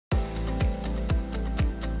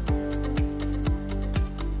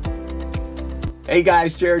Hey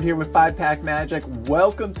guys, Jared here with 5-Pack Magic.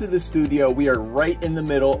 Welcome to the studio. We are right in the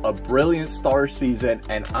middle of Brilliant Stars season,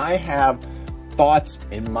 and I have thoughts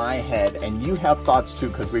in my head, and you have thoughts too,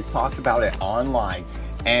 because we've talked about it online.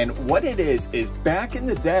 And what it is back in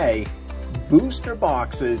the day, booster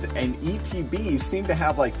boxes and ETBs seem to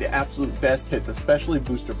have like the absolute best hits, especially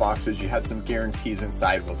booster boxes. You had some guarantees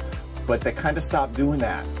inside of them, but they kind of stopped doing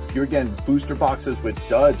that. You're getting booster boxes with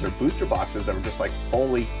duds or booster boxes that were just like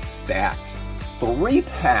fully stacked.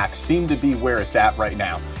 3-packs seem to be where it's at right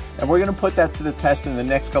now. And we're gonna put that to the test in the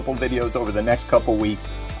next couple videos over the next couple weeks.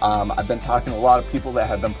 I've been talking to a lot of people that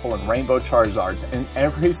have been pulling Rainbow Charizards, and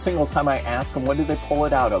every single time I ask them, what did they pull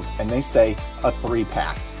it out of? And they say a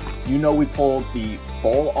 3-pack. You know, we pulled the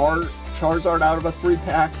full art Charizard out of a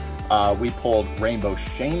 3-pack. We pulled Rainbow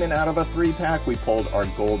Shaman out of a 3-pack. We pulled our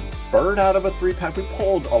Gold Bird out of a 3-pack. We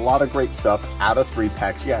pulled a lot of great stuff out of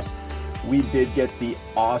 3-packs. Yes, we did get the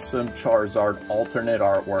awesome Charizard alternate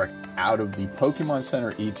artwork out of the Pokemon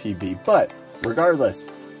Center ETB. But regardless,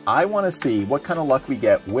 I want to see what kind of luck we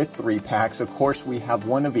get with 3-packs. Of course, we have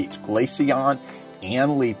one of each, Glaceon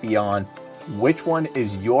and Leafeon. Which one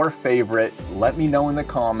is your favorite? Let me know in the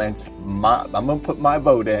comments. I'm going to put my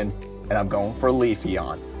vote in, and I'm going for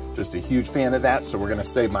Leafeon. Just a huge fan of that, so we're going to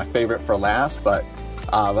save my favorite for last. But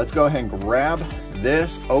let's go ahead and grab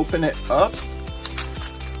this, open it up.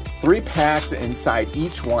 3-packs inside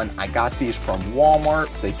each one. I got these from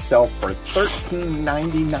Walmart. They sell for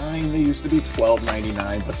 $13.99. They used to be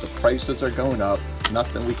 $12.99, but the prices are going up.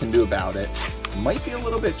 Nothing we can do about it. Might be a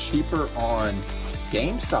little bit cheaper on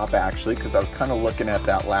GameStop actually, because I was kind of looking at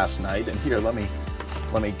that last night. And here, let me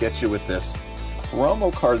get you with this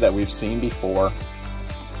promo card that we've seen before.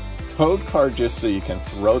 Code card just so you can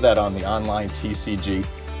throw that on the online TCG.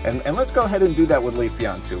 And let's go ahead and do that with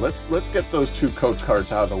Leafeon too. Let's get those 2 code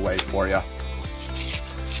cards out of the way for you.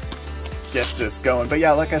 Get this going. But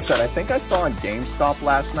yeah, like I said, I think I saw on GameStop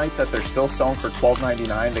last night that they're still selling for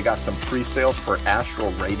 $12.99. They got some pre-sales for Astral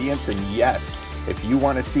Radiance. And yes, if you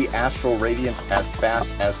want to see Astral Radiance as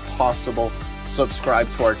fast as possible, subscribe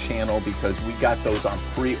to our channel because we got those on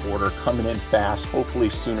pre-order coming in fast, hopefully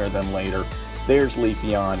sooner than later. There's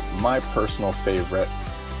Leafeon, my personal favorite.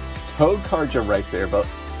 Code cards are right there, but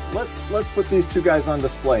let's put these 2 guys on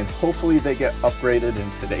display and hopefully they get upgraded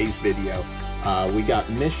in today's video. We got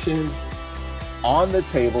missions on the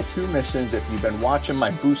table, 2 missions. If you've been watching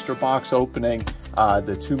my booster box opening,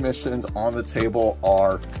 the 2 missions on the table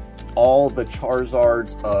are all the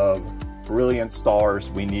Charizards of Brilliant Stars.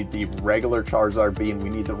 We need the regular Charizard B and we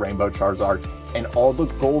need the Rainbow Charizard, and all the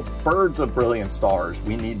Gold Birds of Brilliant Stars.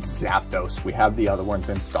 We need Zapdos. We have the other ones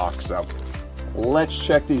in stock, so let's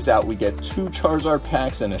check these out. We get 2 Charizard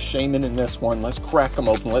packs and a Shaman in this one. Let's crack them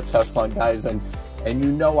open. Let's have fun, guys. And you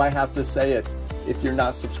know I have to say it. If you're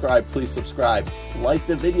not subscribed, please subscribe. Like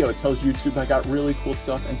the video. It tells YouTube I got really cool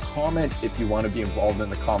stuff. And comment if you want to be involved in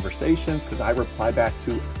the conversations, because I reply back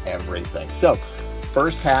to everything. So,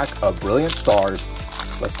 first pack of Brilliant Stars.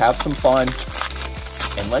 Let's have some fun.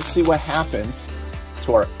 And let's see what happens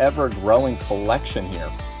to our ever-growing collection here.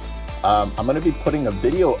 I'm going to be putting a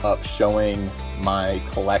video up showing my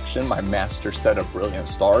collection, my master set of Brilliant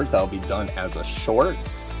Stars. That'll be done as a short.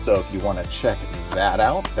 So if you want to check that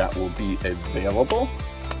out, that will be available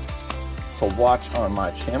to watch on my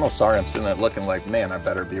channel. Sorry, I'm sitting there looking like, man, I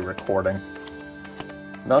better be recording.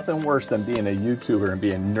 Nothing worse than being a YouTuber and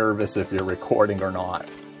being nervous if you're recording or not.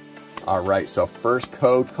 All right, so first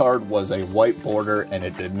code card was a white border, and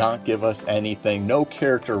it did not give us anything. No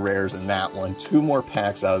character rares in that one. 2 more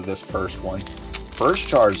packs out of this first one. First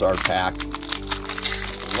Charizard pack.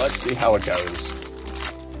 Let's see how it goes.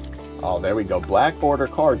 Oh, there we go. Black border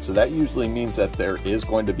card. So that usually means that there is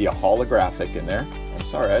going to be a holographic in there. I'm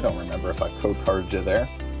sorry, I don't remember if I code carded you there.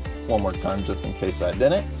 One more time just in case I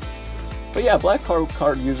didn't. But yeah, black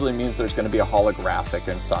card usually means there's going to be a holographic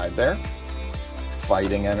inside there.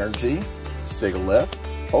 Fighting Energy, Sigilyph.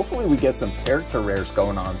 Hopefully we get some character rares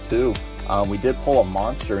going on too. We did pull a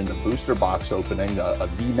monster in the booster box opening, a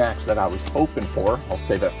VMAX that I was hoping for. I'll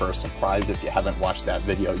save it for a surprise if you haven't watched that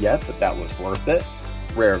video yet, but that was worth it.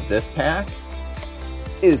 Rare of this pack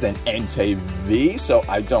is an Entei V, so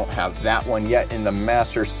I don't have that one yet in the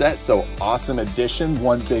master set, so awesome addition.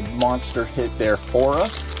 One big monster hit there for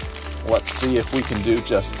us. Let's see if we can do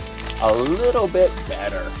just a little bit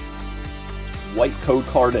better. White code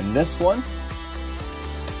card in this one.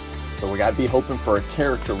 So we gotta be hoping for a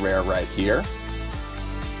character rare right here.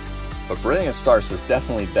 But Brilliant Stars has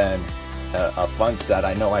definitely been a fun set.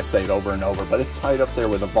 I know I say it over and over, but it's tied up there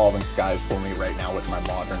with Evolving Skies for me right now with my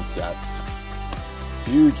modern sets.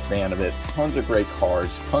 huge fan of it. Tons of great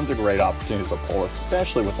cards, tons of great opportunities to pull,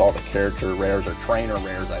 especially with all the character rares, or trainer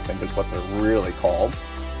rares, I think is what they're really called.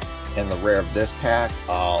 And the rare of this pack,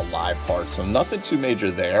 live cards. So nothing too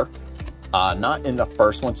major there. Not in the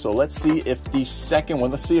first one. So let's see if the second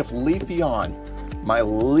one, let's see if Leafeon, my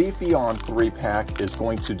Leafeon 3-pack is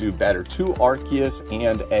going to do better. 2 Arceus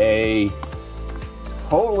and a...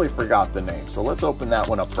 totally forgot the name. So let's open that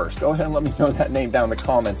one up first. Go ahead and let me know that name down in the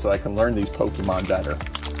comments so I can learn these Pokemon better.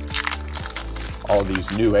 All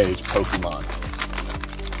these new age Pokemon.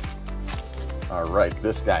 All right,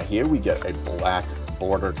 this guy here, we get a black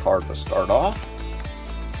border card to start off.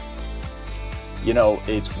 You know,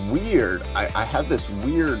 it's weird. I have this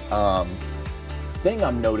weird thing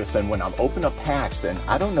I'm noticing when I'm opening up packs, and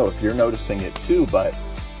I don't know if you're noticing it too, but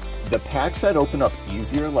the packs that open up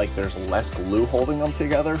easier, like there's less glue holding them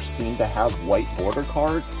together, seem to have white border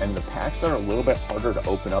cards, and the packs that are a little bit harder to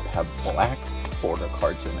open up have black border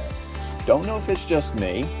cards in it. Don't know if it's just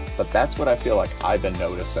me, but that's what I feel like I've been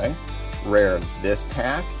noticing. Rare of this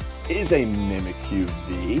pack is a Mimikyu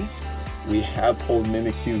V. We have pulled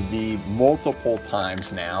Mimikyu V multiple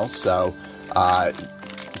times now, so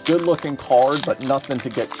good looking card, but nothing to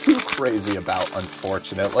get too crazy about,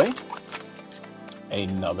 unfortunately.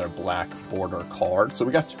 Another black border card. So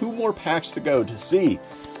we got 2 more packs to go to see,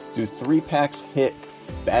 do 3 packs hit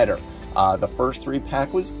better. The first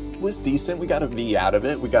 3-pack was decent. We got a V out of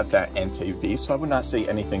it. We got that Entei V, so I would not say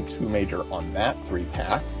anything too major on that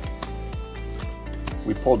 3-pack.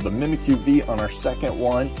 We pulled the Mimikyu V on our second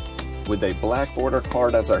one with a black border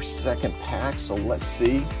card as our second pack, so let's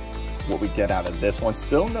see what we get out of this one.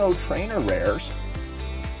 Still no trainer rares.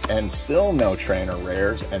 And still no trainer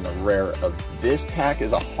rares, and the rare of this pack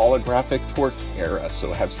is a holographic Torterra,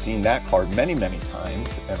 so have seen that card many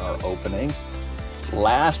times in our openings.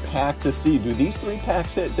 Last pack to see, do these 3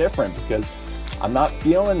 packs hit different? Because I'm not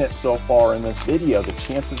feeling it so far in this video. The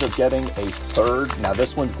chances of getting a third, now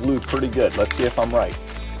this one's glued pretty good, let's see if I'm right.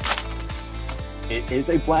 It is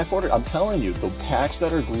a black border. I'm telling you, the packs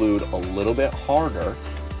that are glued a little bit harder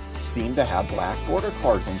seem to have black border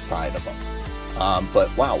cards inside of them.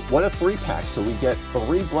 But wow, what a 3-pack. So we get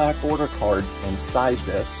 3 black border cards inside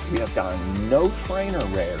this. We have gotten no trainer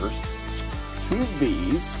rares, 2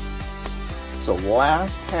 Vs. So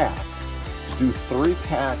last pack, do 3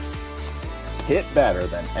 packs hit better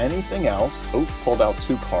than anything else. Oh, pulled out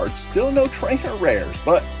 2 cards. Still no trainer rares,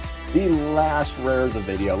 but the last rare of the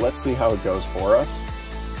video. Let's see how it goes for us.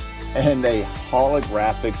 And a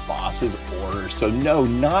holographic Boss's Orders. So no,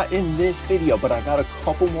 not in this video, but I got a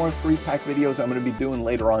couple more 3-pack videos I'm going to be doing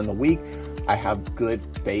later on in the week. I have good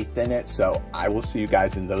faith in it, so I will see you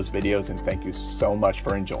guys in those videos, and thank you so much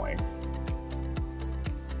for enjoying.